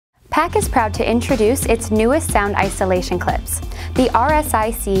PAC is proud to introduce its newest sound isolation clips, the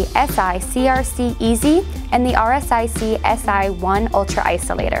RSIC SI-CRC EZ and the RSIC SI-1 Ultra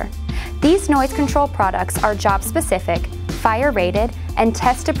Isolator. These noise control products are job-specific, fire-rated, and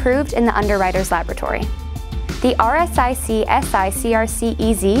test-approved in the underwriter's laboratory. The RSIC SI-CRC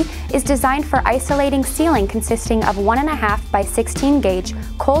EZ is designed for isolating ceiling consisting of 1.5 by 16 gauge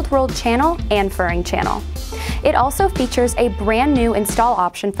cold-rolled channel and furring channel. It also features a brand new install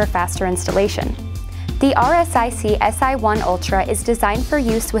option for faster installation. The RSIC SI-1 Ultra is designed for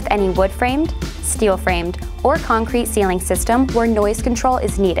use with any wood-framed, steel-framed, or concrete ceiling system where noise control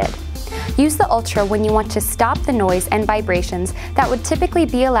is needed. Use the Ultra when you want to stop the noise and vibrations that would typically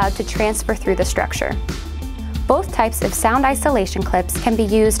be allowed to transfer through the structure. Both types of sound isolation clips can be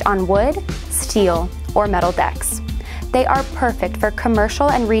used on wood, steel, or metal decks. They are perfect for commercial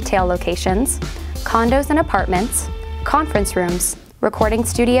and retail locations, condos and apartments, conference rooms, recording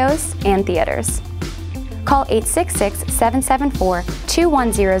studios, and theaters. Call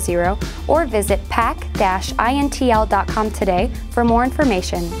 866-774-2100 or visit pac-intl.com today for more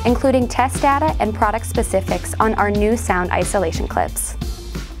information, including test data and product specifics on our new sound isolation clips.